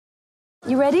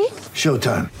You ready?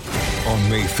 Showtime. On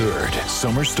May 3rd,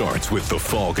 summer starts with The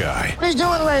Fall Guy. Let's do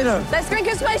it later. Let's drink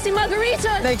a spicy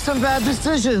margarita. Make some bad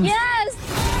decisions. Yes!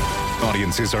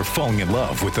 Audiences are falling in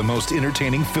love with the most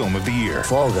entertaining film of the year.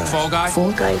 Fall Guy. Fall Guy?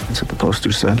 Fall guy. That's what the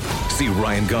poster said. See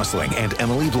Ryan Gosling and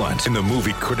Emily Blunt in the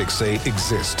movie critics say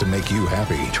exists to make you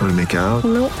happy. Trying to make it out?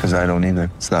 Nope. Because I don't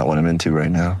either. It's not what I'm into right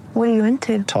now. What are you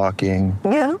into? Talking.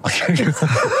 Yeah.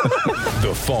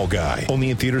 The Fall Guy.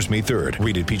 Only in theaters May 3rd.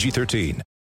 Rated PG-13.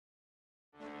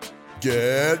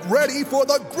 Get ready for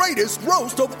the greatest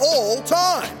roast of all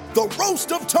time. The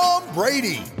Roast of Tom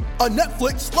Brady. A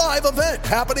Netflix live event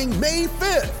happening May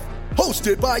 5th.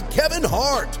 Hosted by Kevin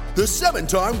Hart. The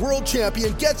 7-time world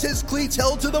champion gets his cleats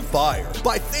held to the fire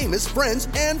by famous friends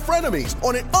and frenemies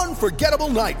on an unforgettable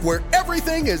night where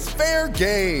everything is fair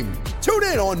game. Tune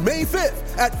in on May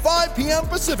 5th at 5 p.m.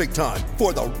 Pacific time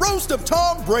for the Roast of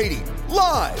Tom Brady.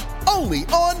 Live only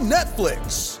on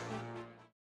Netflix.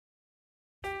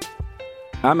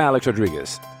 I'm Alex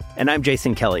Rodriguez. And I'm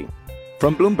Jason Kelly.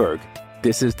 From Bloomberg,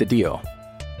 this is The Deal.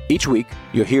 Each week,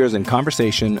 you'll hear us in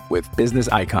conversation with business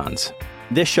icons.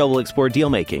 This show will explore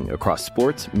deal-making across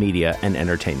sports, media, and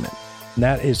entertainment.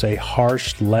 That is a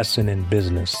harsh lesson in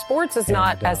business. Sports is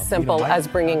not as simple as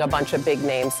bringing a bunch of big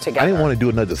names together. I didn't want to do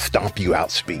another stomp you out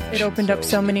speech. It opened up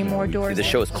so many more doors. The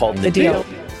show is called The Deal.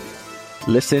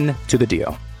 Listen to The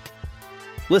Deal.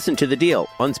 Listen to The Deal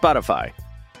on Spotify.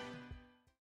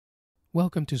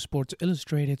 Welcome to Sports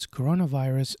Illustrated's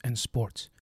Coronavirus and Sports.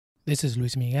 This is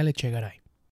Luis Miguel Echegaray.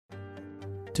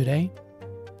 Today,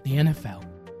 the NFL.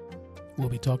 We'll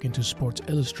be talking to Sports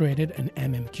Illustrated and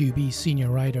MMQB senior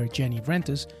writer Jenny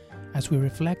Vrentas as we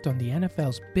reflect on the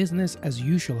NFL's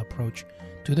business-as-usual approach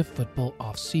to the football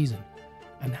off-season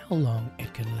and how long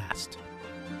it can last.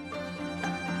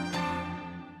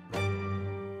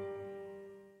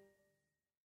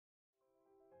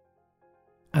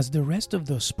 As the rest of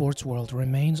the sports world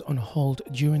remains on hold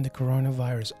during the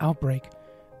coronavirus outbreak,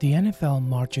 the NFL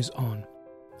marches on.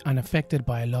 Unaffected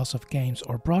by a loss of games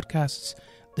or broadcasts,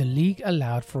 the league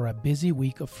allowed for a busy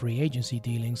week of free agency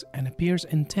dealings and appears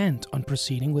intent on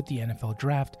proceeding with the NFL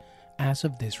draft as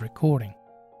of this recording.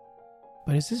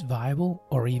 But is this viable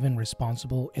or even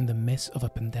responsible in the midst of a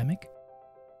pandemic?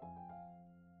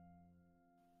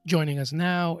 Joining us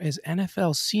now is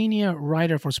NFL senior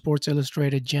writer for Sports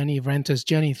Illustrated, Jenny Vrentas.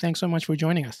 Jenny, thanks so much for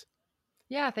joining us.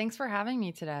 Yeah, thanks for having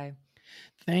me today.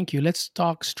 Thank you. Let's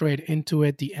talk straight into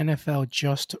it. The NFL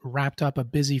just wrapped up a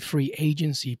busy free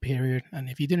agency period. And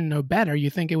if you didn't know better, you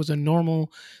think it was a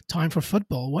normal time for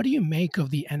football. What do you make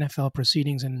of the NFL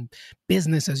proceedings in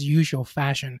business as usual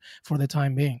fashion for the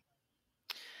time being?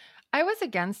 I was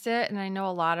against it, and I know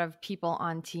a lot of people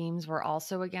on teams were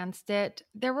also against it.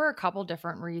 There were a couple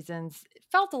different reasons. It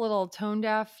felt a little tone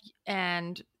deaf,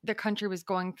 and the country was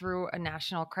going through a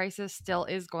national crisis, still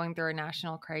is going through a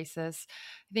national crisis.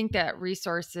 I think that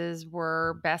resources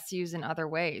were best used in other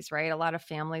ways, right? A lot of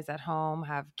families at home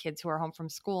have kids who are home from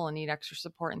school and need extra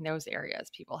support in those areas.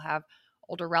 People have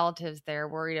older relatives they're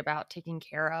worried about taking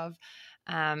care of.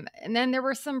 And then there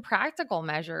were some practical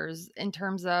measures in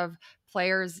terms of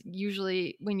players.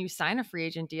 Usually when you sign a free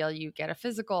agent deal, you get a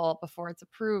physical before it's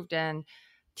approved, and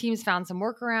teams found some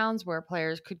workarounds where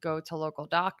players could go to local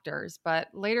doctors. But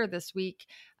later this week,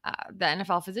 the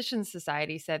NFL Physicians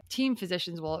Society said team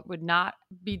physicians would not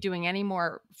be doing any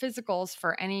more physicals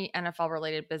for any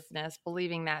NFL-related business,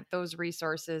 believing that those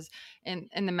resources in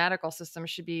the medical system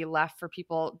should be left for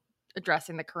people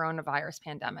addressing the coronavirus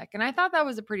pandemic. And I thought that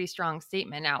was a pretty strong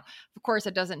statement. Now, of course,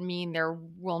 it doesn't mean there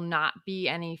will not be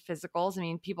any physicals. I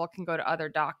mean, people can go to other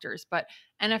doctors, but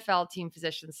NFL team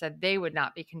physicians said they would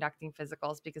not be conducting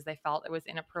physicals because they felt it was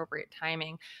inappropriate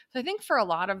timing. So I think for a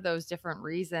lot of those different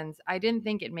reasons, I didn't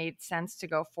think it made sense to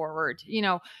go forward. You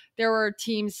know, there were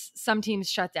some teams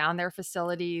shut down their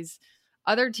facilities.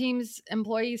 Other teams'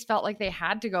 employees felt like they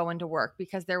had to go into work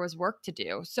because there was work to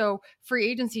do. So free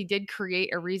agency did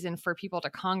create a reason for people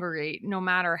to congregate, no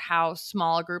matter how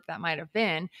small a group that might have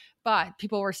been. But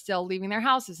people were still leaving their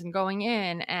houses and going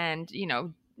in and, you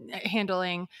know,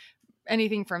 handling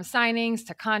anything from signings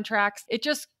to contracts. It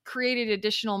just created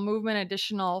additional movement,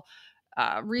 additional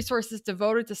resources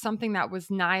devoted to something that was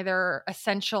neither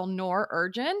essential nor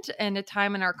urgent, in a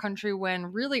time in our country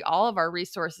when really all of our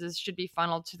resources should be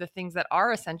funneled to the things that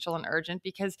are essential and urgent,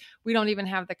 because we don't even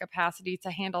have the capacity to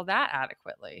handle that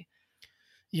adequately.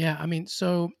 Yeah, I mean,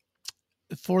 so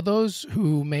for those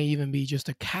who may even be just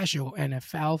a casual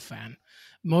NFL fan,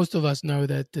 most of us know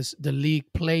that the league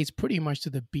plays pretty much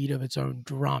to the beat of its own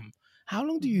drum. How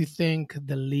long do you think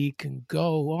the league can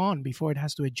go on before it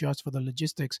has to adjust for the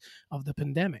logistics of the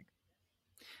pandemic?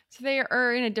 So they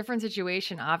are in a different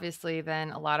situation, obviously,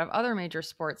 than a lot of other major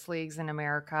sports leagues in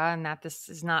America, and that this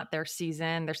is not their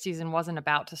season. Their season wasn't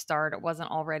about to start. It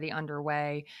wasn't already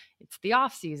underway. It's the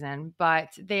off season, but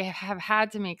they have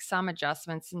had to make some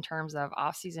adjustments in terms of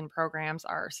off season programs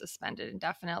are suspended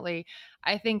indefinitely.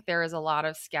 I think there is a lot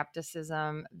of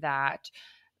skepticism that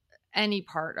any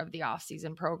part of the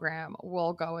offseason program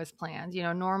will go as planned.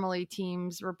 Normally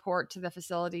teams report to the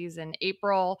facilities in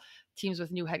April. Teams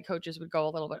with new head coaches would go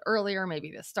a little bit earlier,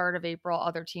 maybe the start of April.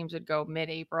 Other teams would go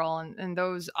mid-April, and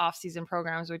those offseason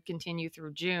programs would continue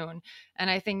through June. And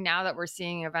I think now that we're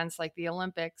seeing events like the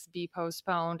Olympics be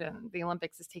postponed, and the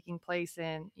Olympics is taking place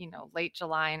in, late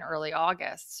July and early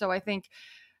August. So I think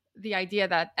the idea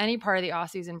that any part of the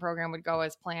offseason program would go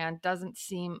as planned doesn't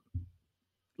seem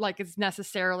like it's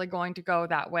necessarily going to go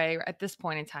that way at this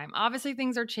point in time. Obviously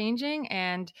things are changing,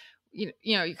 and you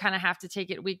kind of have to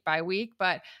take it week by week,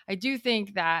 but I do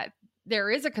think that there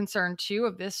is a concern too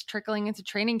of this trickling into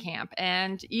training camp,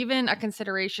 and even a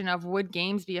consideration of would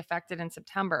games be affected in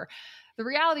September. The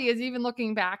reality is, even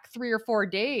looking back 3 or 4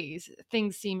 days,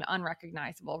 things seem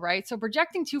unrecognizable, right? So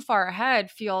projecting too far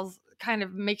ahead kind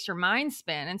of makes your mind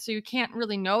spin. And so you can't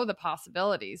really know the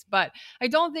possibilities, but I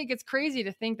don't think it's crazy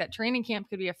to think that training camp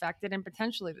could be affected and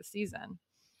potentially the season.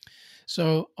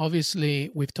 So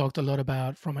obviously we've talked a lot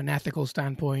about, from an ethical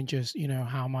standpoint, just,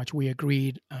 how much we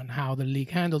agreed on how the league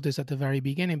handled this at the very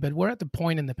beginning, but we're at the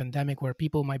point in the pandemic where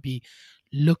people might be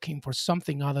looking for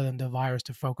something other than the virus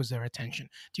to focus their attention.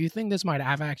 Do you think this might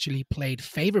have actually played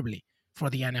favorably for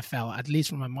the NFL, at least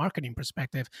from a marketing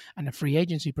perspective and a free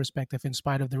agency perspective, in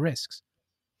spite of the risks?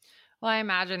 Well, I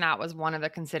imagine that was one of the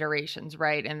considerations,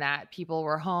 right? And that people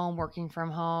were home, working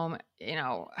from home,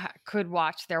 could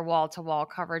watch their wall-to-wall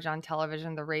coverage on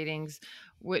television. The ratings,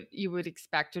 what you would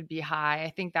expect would be high. I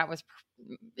think that was,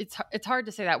 it's hard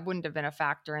to say that wouldn't have been a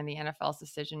factor in the NFL's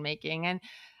decision-making. And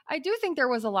I do think there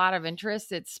was a lot of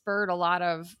interest. It spurred a lot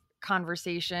of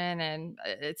conversation, and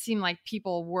it seemed like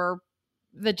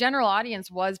the general audience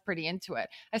was pretty into it.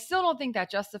 I still don't think that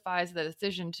justifies the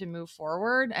decision to move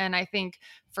forward. And I think,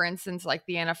 for instance, like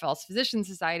the NFL's Physician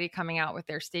Society coming out with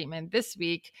their statement this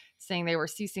week saying they were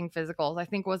ceasing physicals, I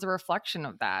think was a reflection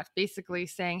of that, basically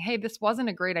saying, hey, this wasn't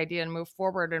a great idea to move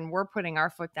forward, and we're putting our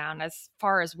foot down as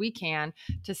far as we can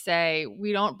to say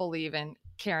we don't believe in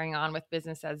carrying on with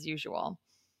business as usual.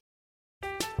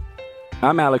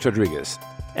 I'm Alex Rodriguez.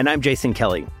 And I'm Jason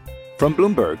Kelly. From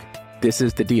Bloomberg, this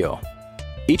is The Deal.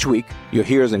 Each week, you'll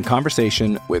hear us in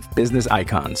conversation with business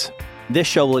icons. This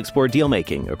show will explore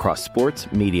deal-making across sports,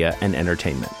 media, and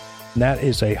entertainment. That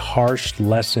is a harsh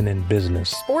lesson in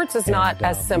business. Sports is not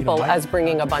as simple as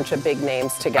bringing a bunch of big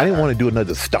names together. I didn't want to do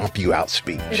another stomp you out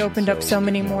speech. It opened up so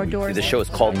many more doors. The show is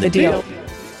called The Deal.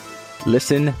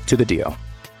 Listen to The Deal.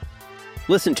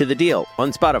 Listen to The Deal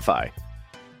on Spotify.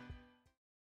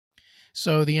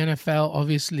 So the NFL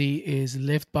obviously is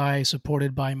lived by,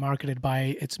 supported by, marketed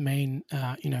by its main,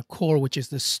 core, which is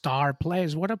the star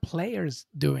players. What are players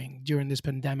doing during this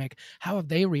pandemic? How have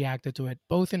they reacted to it?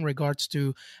 Both in regards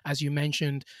to, as you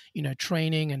mentioned,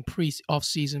 training and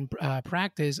off-season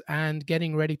practice, and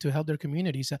getting ready to help their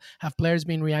communities. Have players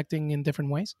been reacting in different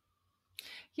ways?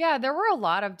 Yeah, there were a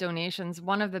lot of donations.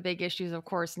 One of the big issues, of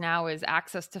course, now is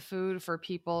access to food for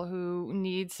people who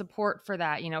need support for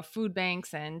that. Food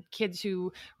banks and kids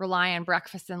who rely on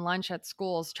breakfast and lunch at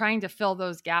schools, trying to fill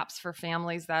those gaps for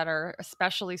families that are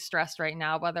especially stressed right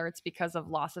now, whether it's because of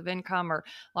loss of income or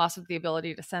loss of the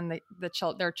ability to send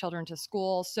their children to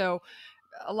school. So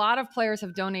a lot of players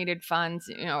have donated funds,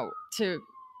 to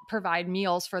provide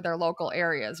meals for their local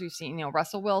areas. We've seen,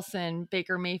 Russell Wilson,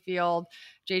 Baker Mayfield,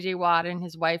 JJ Watt and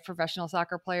his wife, professional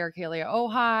soccer player Kalia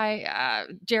Ohai,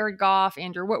 Jared Goff,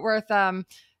 Andrew Whitworth,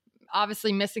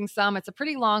 obviously missing some. It's a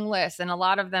pretty long list, and a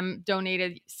lot of them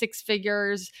donated 6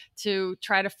 figures to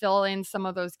try to fill in some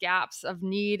of those gaps of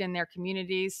need in their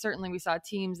communities. Certainly we saw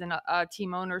teams and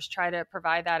team owners try to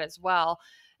provide that as well.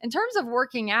 In terms of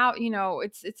working out,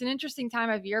 it's an interesting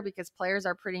time of year because players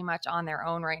are pretty much on their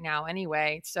own right now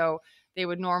anyway. So they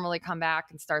would normally come back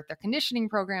and start their conditioning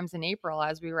programs in April,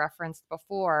 as we referenced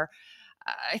before.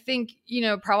 I think,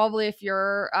 probably if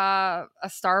you're a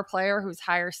star player who's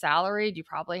higher salaried, you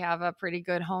probably have a pretty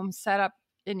good home setup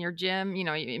in your gym,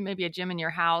 maybe a gym in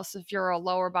your house. If you're a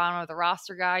lower bottom of the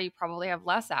roster guy, you probably have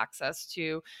less access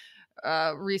to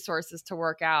resources to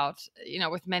work out,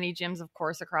 with many gyms, of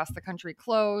course, across the country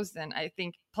closed. And I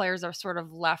think players are sort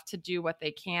of left to do what they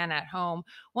can at home.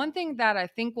 One thing that I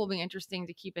think will be interesting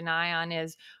to keep an eye on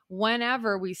is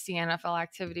whenever we see NFL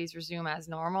activities resume as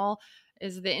normal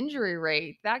is the injury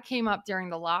rate. That came up during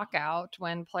the lockout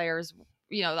when players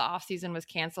the offseason was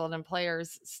canceled and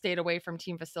players stayed away from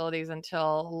team facilities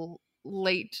until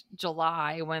late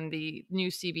July when the new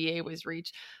CBA was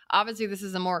reached. Obviously, this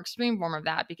is a more extreme form of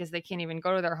that because they can't even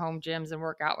go to their home gyms and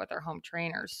work out with their home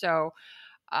trainers. So,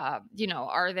 are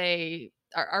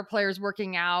players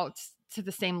working out to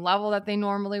the same level that they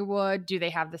normally would? Do they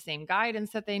have the same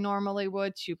guidance that they normally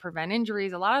would to prevent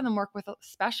injuries? A lot of them work with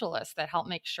specialists that help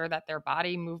make sure that their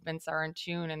body movements are in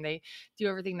tune and they do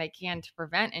everything they can to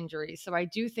prevent injuries. So I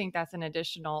do think that's an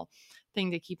additional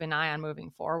thing to keep an eye on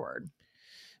moving forward.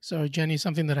 So, Jenny,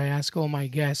 something that I ask all my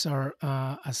guests are,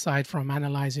 aside from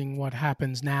analyzing what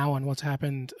happens now and what's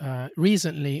happened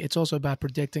recently, it's also about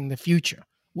predicting the future.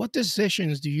 What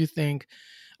decisions do you think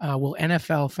will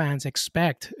NFL fans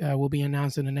expect will be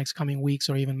announced in the next coming weeks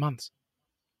or even months?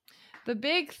 The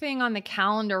big thing on the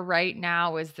calendar right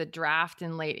now is the draft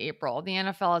in late April. The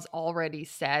NFL has already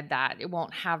said that it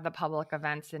won't have the public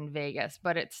events in Vegas,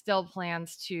 but it still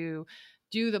plans to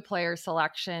do the player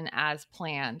selection as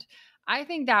planned. I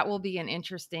think that will be an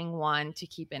interesting one to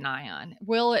keep an eye on.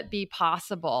 Will it be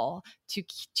possible to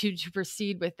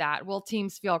proceed with that? Will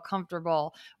teams feel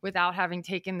comfortable without having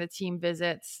taken the team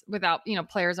visits, without,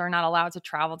 players are not allowed to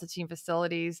travel to team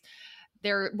facilities?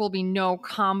 There will be no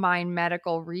combine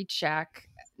medical recheck.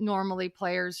 Normally,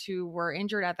 players who were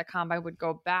injured at the combine would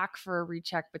go back for a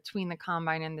recheck between the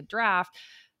combine and the draft.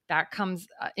 That comes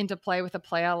into play with a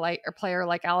player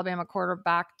like Alabama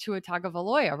quarterback Tua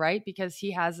Tagovailoa, right? Because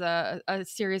he has a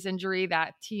serious injury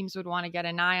that teams would want to get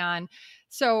an eye on.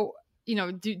 So,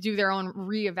 do their own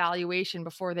reevaluation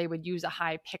before they would use a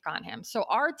high pick on him. So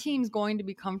our team's going to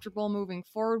be comfortable moving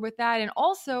forward with that. And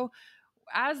also,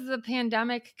 as the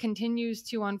pandemic continues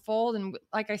to unfold, and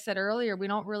like I said earlier, we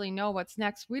don't really know what's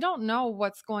next. We don't know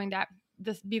what's going to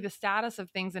be the status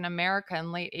of things in America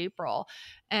in late April.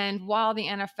 And while the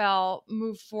NFL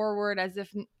moved forward as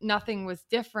if nothing was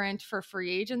different for free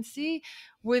agency,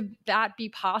 would that be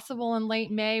possible in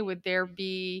late May? Would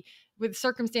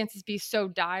circumstances be so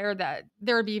dire that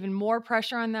there would be even more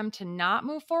pressure on them to not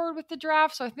move forward with the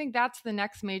draft? So I think that's the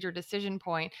next major decision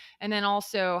point. And then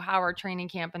also how our training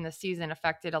camp and the season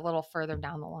affected a little further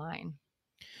down the line.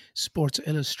 Sports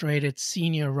Illustrated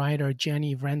senior writer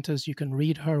Jenny Vrentas. You can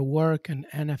read her work in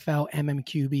NFL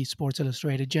MMQB Sports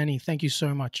Illustrated. Jenny, thank you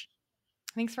so much.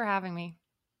 Thanks for having me.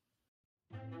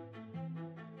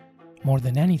 More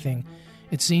than anything,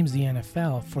 it seems the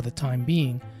NFL, for the time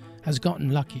being, has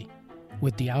gotten lucky.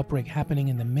 With the outbreak happening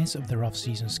in the midst of their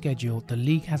off-season schedule, the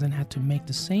league hasn't had to make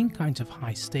the same kinds of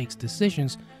high-stakes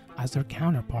decisions as their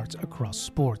counterparts across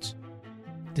sports.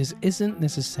 This isn't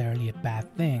necessarily a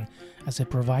bad thing, as it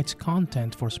provides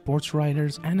content for sports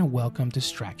writers and a welcome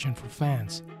distraction for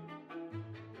fans.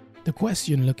 The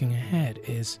question looking ahead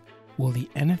is, will the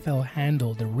NFL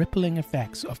handle the rippling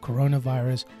effects of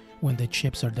coronavirus when the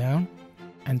chips are down?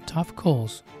 And tough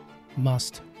calls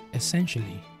must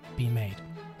essentially be made.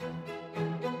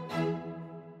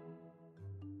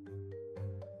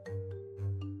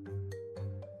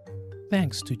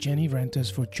 Thanks to Jenny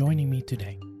Vrentas for joining me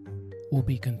today. We'll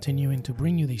be continuing to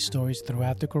bring you these stories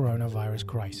throughout the coronavirus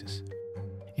crisis.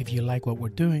 If you like what we're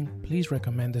doing, please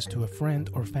recommend us to a friend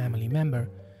or family member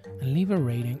and leave a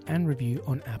rating and review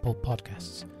on Apple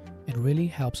Podcasts. It really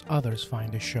helps others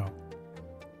find the show.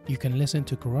 You can listen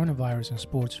to Coronavirus and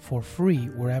Sports for free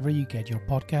wherever you get your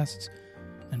podcasts,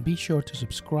 and be sure to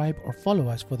subscribe or follow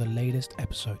us for the latest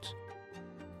episodes.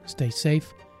 Stay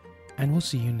safe, and we'll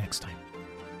see you next time.